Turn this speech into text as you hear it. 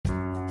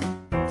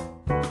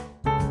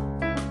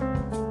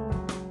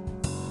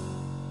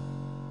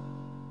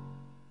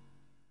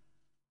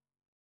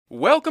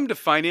Welcome to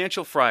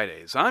Financial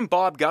Fridays. I'm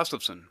Bob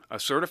Gustafson, a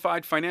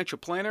certified financial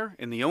planner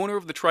and the owner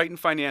of the Triton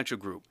Financial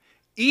Group.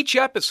 Each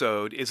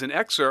episode is an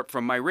excerpt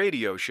from my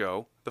radio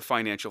show, The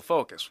Financial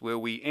Focus, where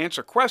we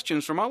answer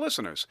questions from our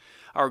listeners.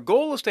 Our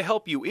goal is to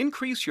help you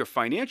increase your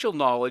financial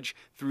knowledge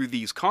through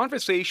these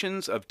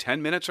conversations of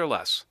 10 minutes or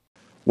less.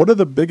 What are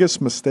the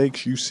biggest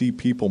mistakes you see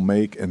people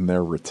make in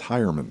their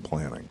retirement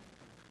planning?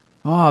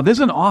 Oh, there's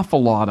an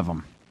awful lot of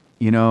them.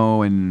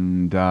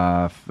 And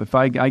if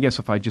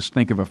I just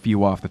think of a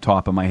few off the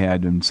top of my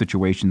head and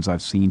situations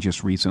I've seen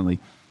just recently,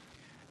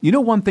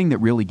 one thing that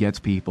really gets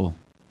people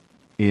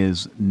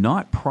is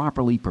not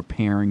properly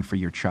preparing for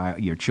your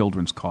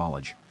children's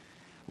college.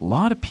 A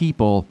lot of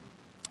people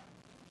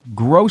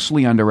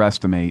grossly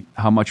underestimate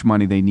how much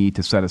money they need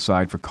to set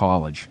aside for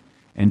college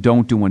and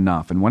don't do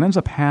enough. And what ends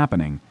up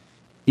happening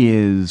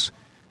is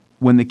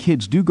when the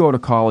kids do go to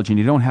college and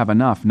you don't have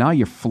enough, now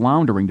you're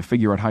floundering to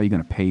figure out how you're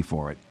going to pay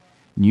for it.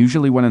 And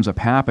usually what ends up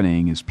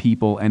happening is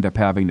people end up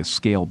having to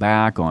scale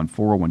back on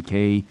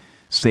 401k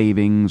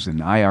savings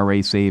and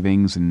IRA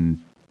savings and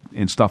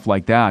stuff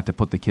like that to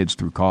put the kids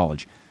through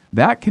college.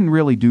 That can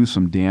really do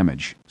some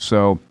damage.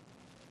 So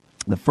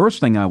the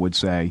first thing I would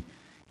say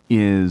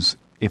is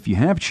if you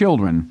have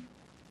children,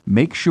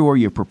 make sure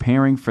you're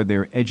preparing for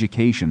their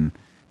education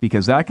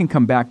because that can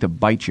come back to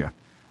bite you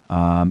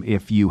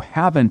if you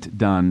haven't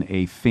done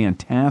a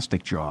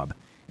fantastic job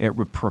at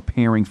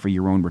preparing for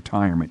your own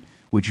retirement,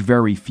 which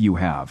very few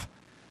have.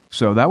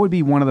 So that would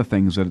be one of the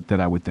things that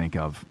I would think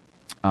of.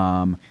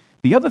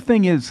 The other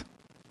thing is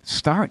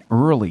start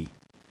early.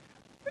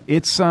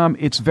 It's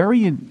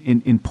very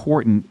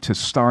important to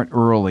start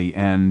early.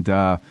 And,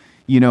 I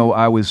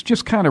was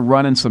just kind of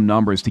running some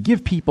numbers to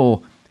give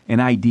people an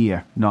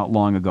idea not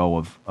long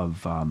ago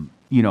of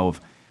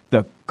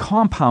the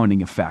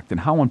compounding effect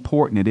and how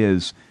important it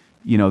is,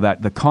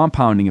 that the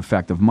compounding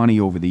effect of money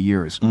over the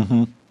years.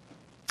 Mm-hmm.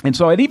 And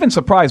so it even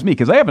surprised me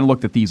because I haven't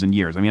looked at these in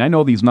years. I mean, I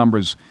know these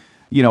numbers,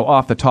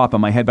 off the top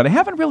of my head, but I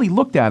haven't really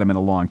looked at them in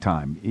a long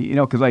time.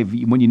 Because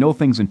when you know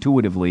things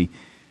intuitively,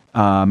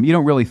 you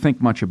don't really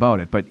think much about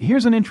it. But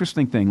here's an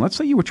interesting thing. Let's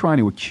say you were trying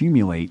to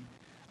accumulate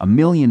 $1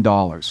 million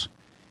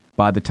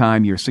by the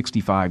time you're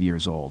 65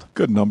 years old.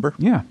 Good number.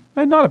 Yeah,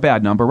 and not a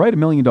bad number, right? $1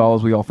 million.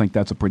 We all think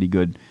that's a pretty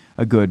good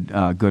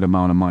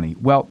amount of money.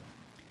 Well,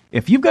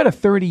 if you've got a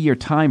 30-year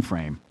time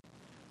frame,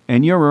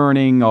 and you're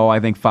earning,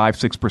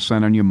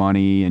 5-6% on your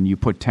money, and you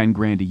put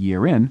 $10,000 a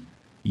year in,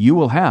 you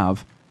will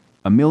have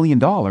 $1 million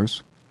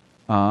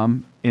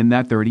in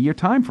that 30-year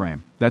time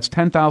frame. That's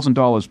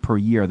 $10,000 per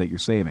year that you're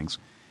savings.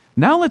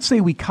 Now let's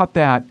say we cut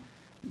that,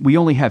 we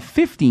only have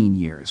 15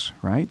 years,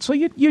 right? So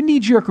your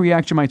knee-jerk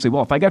reaction might say,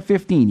 well, if I got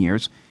 15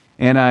 years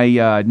and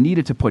I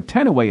needed to put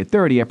 10 away at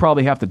 30, I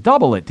probably have to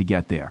double it to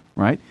get there,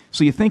 right?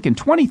 So you're thinking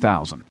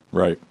 $20,000.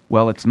 Right.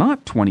 Well, it's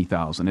not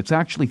 $20,000. It's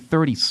actually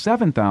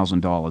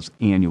 $37,000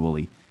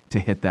 annually to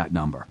hit that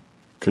number.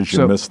 Because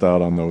you missed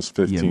out on those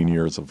 15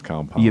 years of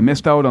compounding. You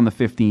missed out on the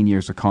 15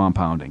 years of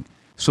compounding.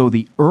 So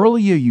the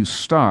earlier you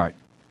start,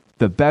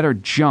 the better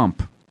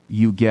jump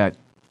you get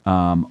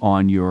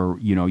on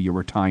your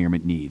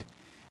retirement need.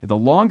 The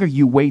longer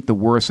you wait, the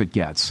worse it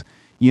gets.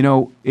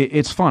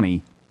 It's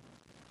funny,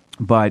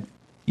 but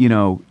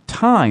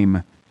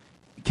time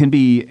can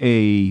be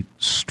a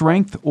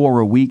strength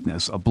or a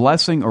weakness, a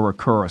blessing or a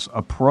curse,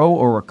 a pro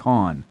or a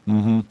con,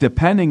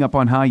 depending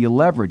upon how you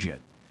leverage it.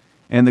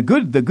 And the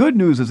good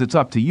news is it's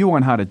up to you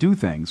on how to do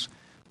things.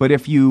 But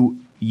if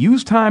you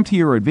use time to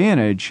your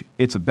advantage,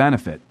 it's a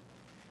benefit.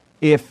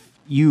 If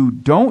you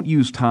don't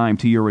use time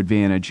to your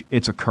advantage,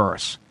 it's a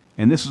curse.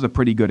 And this is a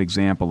pretty good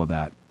example of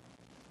that.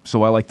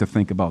 So I like to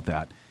think about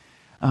that.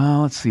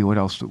 Let's see, what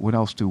else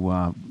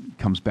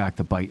comes back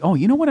to bite? Oh,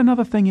 you know what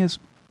another thing is?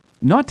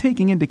 Not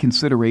taking into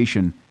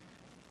consideration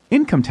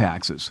income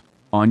taxes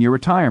on your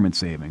retirement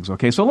savings.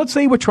 Okay, so let's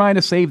say we're trying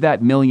to save that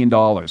 $1 million,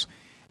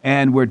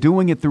 and we're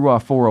doing it through our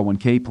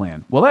 401k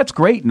plan. Well, that's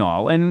great and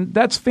all, and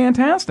that's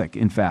fantastic,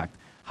 in fact.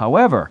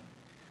 However,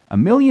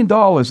 $1 million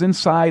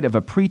inside of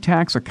a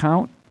pre-tax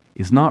account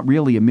is not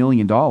really $1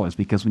 million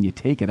because when you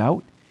take it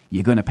out,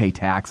 you're going to pay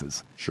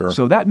taxes. Sure.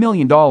 So that $1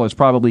 million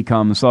probably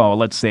comes,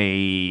 let's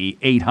say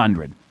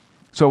 $800.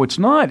 So it's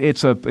not.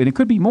 And it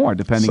could be more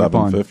depending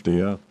upon $750.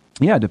 Yeah.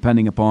 Yeah,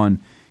 depending upon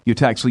your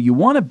tax. So you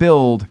want to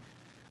build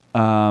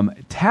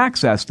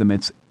tax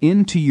estimates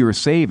into your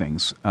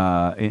savings,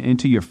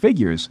 into your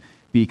figures,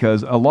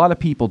 because a lot of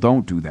people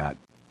don't do that.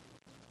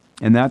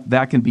 And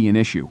that can be an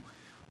issue.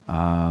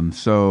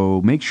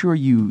 So make sure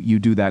you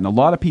do that. And a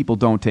lot of people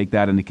don't take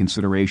that into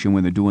consideration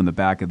when they're doing the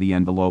back of the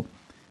envelope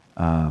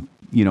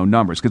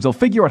numbers, because they'll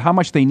figure out how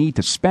much they need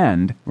to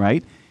spend,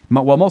 right?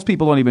 Well, most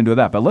people don't even do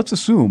that, but let's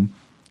assume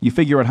you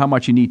figure out how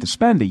much you need to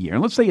spend a year.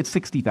 And let's say it's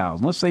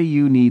 $60,000. Let's say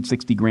you need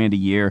 $60,000 a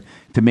year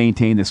to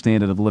maintain the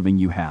standard of living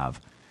you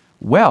have.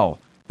 Well,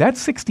 that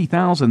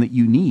 $60,000 that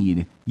you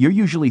need, you're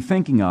usually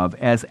thinking of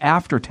as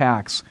after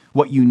tax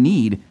what you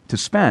need to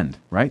spend,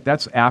 right?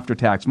 That's after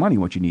tax money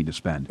what you need to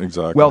spend.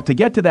 Exactly. Well, to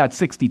get to that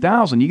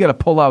 $60,000, you got to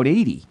pull out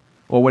 $80,000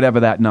 or whatever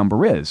that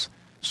number is.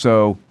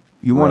 So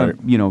You want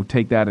Right. to,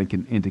 take that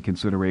into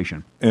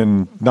consideration.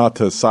 And not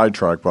to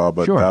sidetrack, Bob,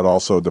 but Sure. that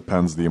also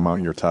depends the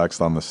amount you're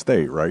taxed on the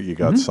state, right? You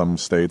Mm-hmm. got some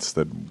states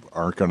that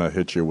aren't going to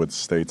hit you with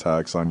state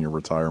tax on your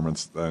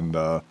retirements, and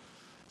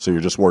so you're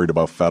just worried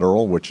about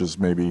federal, which is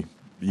maybe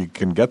you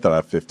can get that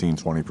at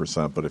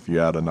 15-20%, but if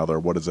you add another,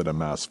 what is it in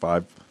Mass?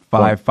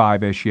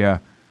 5-ish, yeah.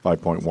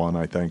 5.1,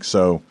 I think.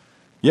 So,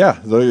 yeah,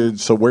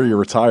 so where you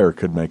retire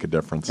could make a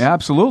difference.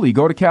 Absolutely.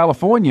 Go to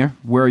California,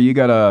 where you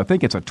got I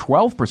think it's a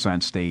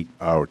 12% state.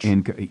 Ouch.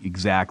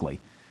 Exactly.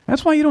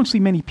 That's why you don't see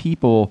many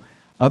people,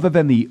 other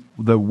than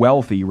the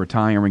wealthy,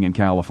 retiring in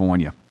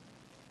California.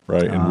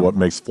 Right, and what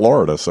makes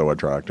Florida so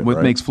attractive, What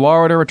right? makes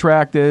Florida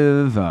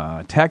attractive,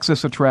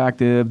 Texas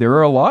attractive. There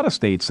are a lot of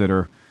states that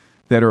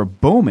are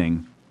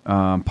booming,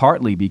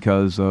 partly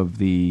because of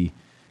the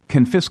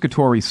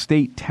confiscatory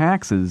state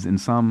taxes in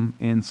some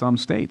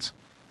states.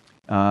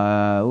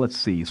 Let's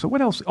see. So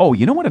what else? Oh,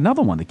 you know what?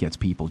 Another one that gets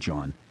people,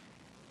 John.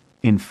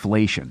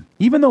 Inflation.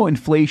 Even though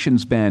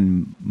inflation's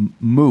been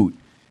moot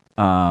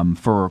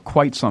for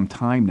quite some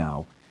time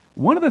now,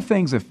 one of the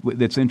things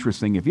that's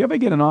interesting, if you ever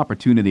get an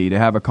opportunity to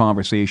have a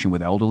conversation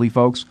with elderly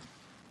folks,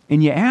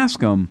 and you ask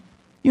them,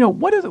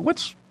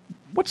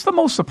 what's the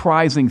most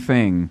surprising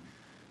thing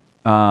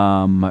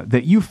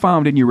that you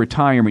found in your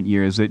retirement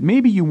years that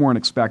maybe you weren't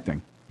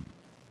expecting?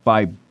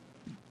 By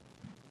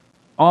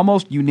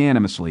almost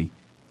unanimously,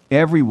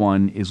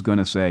 everyone is going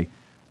to say,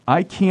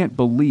 I can't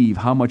believe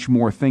how much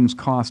more things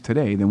cost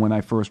today than when I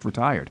first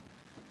retired.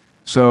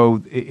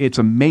 So it's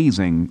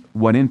amazing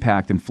what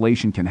impact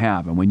inflation can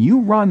have. And when you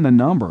run the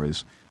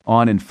numbers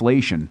on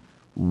inflation,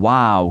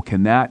 wow,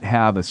 can that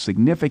have a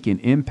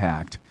significant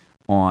impact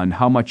on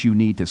how much you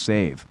need to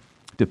save,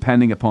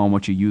 depending upon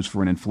what you use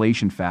for an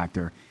inflation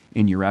factor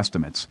in your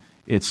estimates.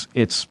 It's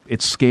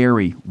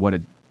scary what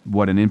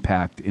an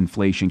impact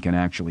inflation can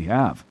actually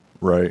have.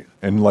 Right.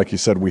 And like you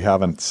said, we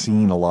haven't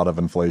seen a lot of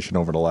inflation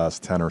over the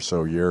last 10 or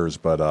so years,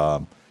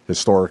 but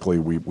historically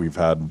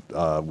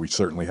we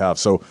certainly have.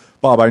 So,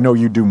 Bob, I know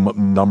you do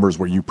numbers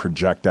where you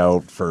project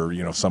out for,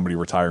 somebody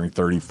retiring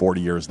 30,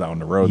 40 years down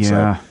the road.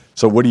 Yeah.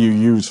 So what do you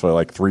use for,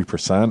 like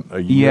 3%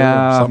 a year?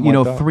 Yeah, something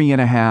like that?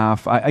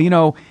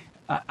 3.5.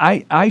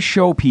 I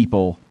show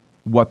people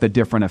what the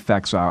different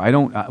effects are. I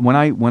don't when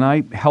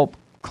I help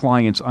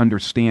clients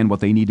understand what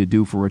they need to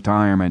do for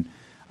retirement,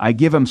 I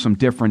give them some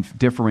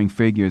differing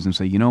figures and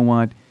say, you know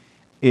what?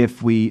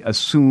 If we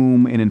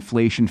assume an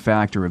inflation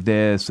factor of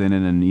this and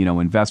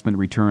investment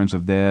returns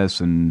of this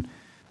and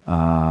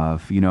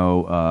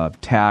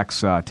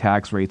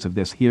tax rates of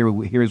this,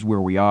 here's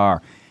where we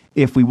are.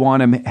 If we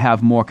want to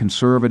have more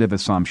conservative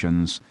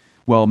assumptions,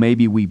 well,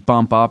 maybe we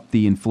bump up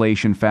the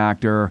inflation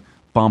factor,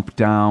 bump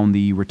down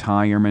the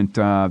retirement,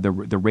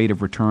 the rate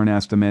of return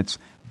estimates,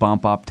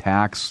 bump up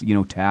tax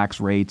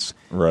rates,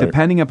 right,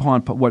 depending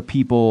upon what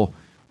people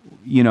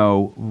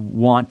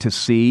want to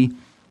see,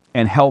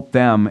 and help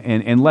them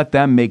and let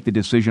them make the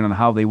decision on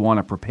how they want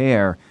to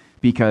prepare,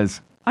 because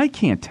I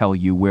can't tell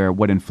you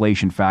what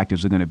inflation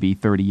factors are going to be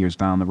 30 years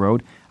down the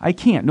road. I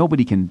can't.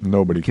 Nobody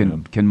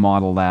can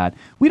model that.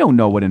 We don't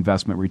know what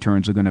investment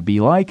returns are going to be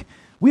like.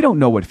 We don't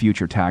know what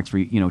future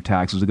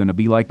taxes are going to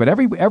be like. But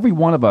every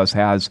one of us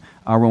has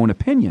our own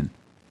opinion.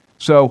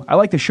 So I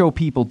like to show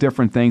people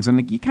different things,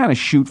 and you kind of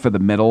shoot for the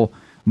middle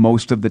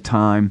most of the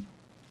time.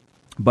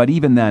 But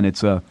even then,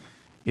 it's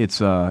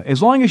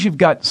as long as you've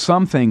got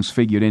some things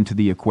figured into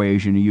the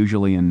equation, you're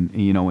usually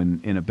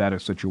in a better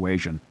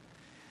situation.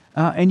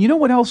 And you know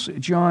what else,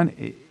 John,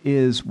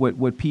 is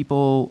what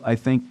people, I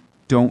think,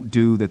 don't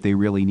do that they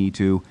really need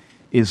to,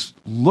 is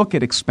look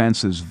at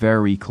expenses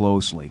very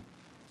closely.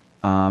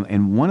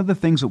 And one of the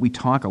things that we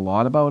talk a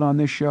lot about on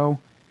this show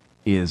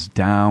is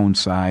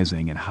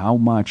downsizing and how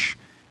much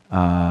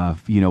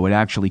it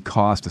actually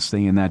costs to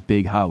stay in that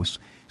big house.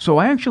 So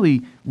I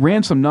actually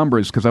ran some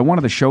numbers because I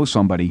wanted to show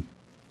somebody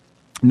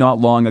not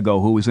long ago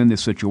who was in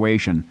this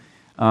situation.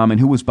 And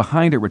who was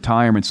behind at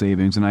retirement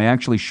savings, and I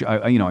actually,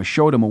 I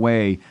showed him a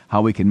way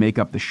how we can make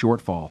up the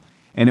shortfall,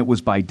 and it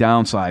was by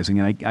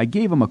downsizing. And I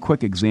gave him a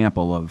quick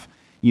example of,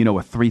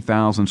 a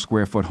 3,000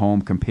 square foot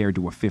home compared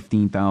to a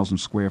 15,000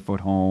 square foot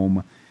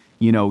home.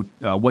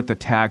 What the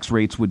tax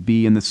rates would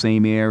be in the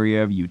same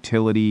area,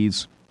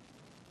 utilities.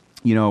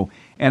 And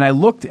I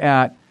looked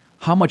at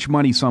how much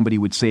money somebody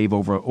would save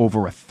over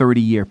a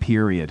 30-year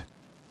period,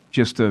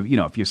 just to,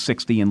 if you're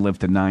 60 and live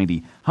to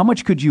 90, how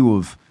much could you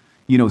have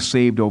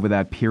saved over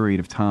that period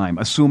of time,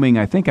 assuming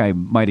I think I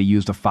might have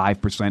used a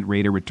 5%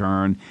 rate of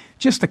return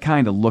just to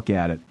kind of look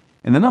at it.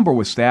 And the number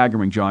was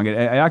staggering, John. It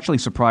actually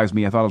surprised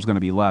me. I thought it was going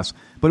to be less.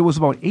 But it was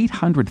about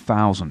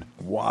 $800,000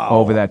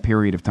 over that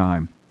period of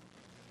time.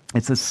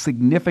 It's a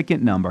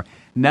significant number.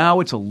 Now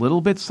it's a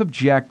little bit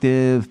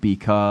subjective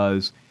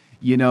because,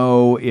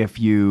 if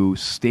you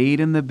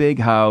stayed in the big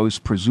house,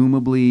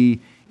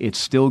 presumably it's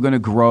still going to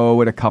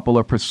grow at a couple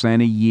of %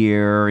 a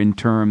year in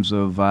terms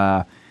of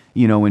a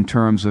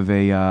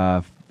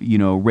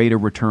rate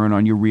of return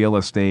on your real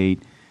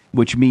estate,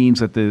 which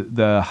means that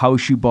the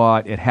house you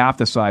bought at half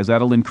the size,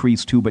 that'll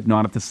increase too, but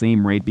not at the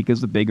same rate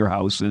because the bigger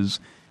houses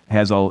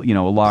has a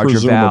larger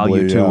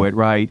value to it,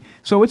 right?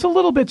 So it's a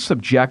little bit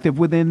subjective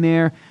within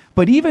there.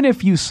 But even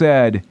if you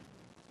said,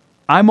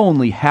 I'm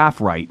only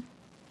half right,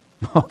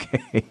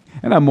 okay,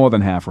 and I'm more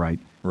than half right.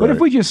 But if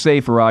we just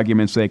say, for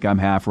argument's sake, I'm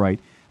half right,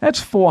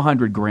 that's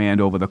 $400,000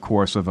 over the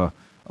course of a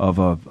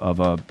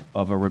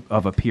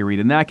period,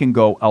 and that can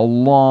go a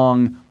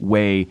long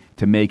way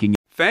to making.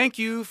 Thank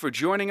you for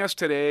joining us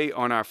today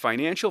on our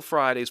Financial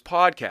Fridays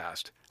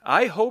podcast.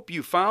 I hope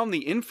you found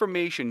the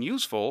information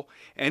useful,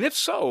 and if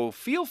so,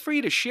 feel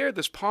free to share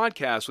this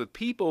podcast with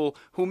people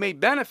who may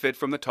benefit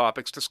from the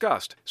topics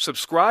discussed.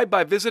 Subscribe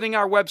by visiting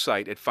our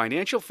website at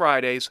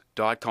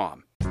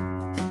financialfridays.com.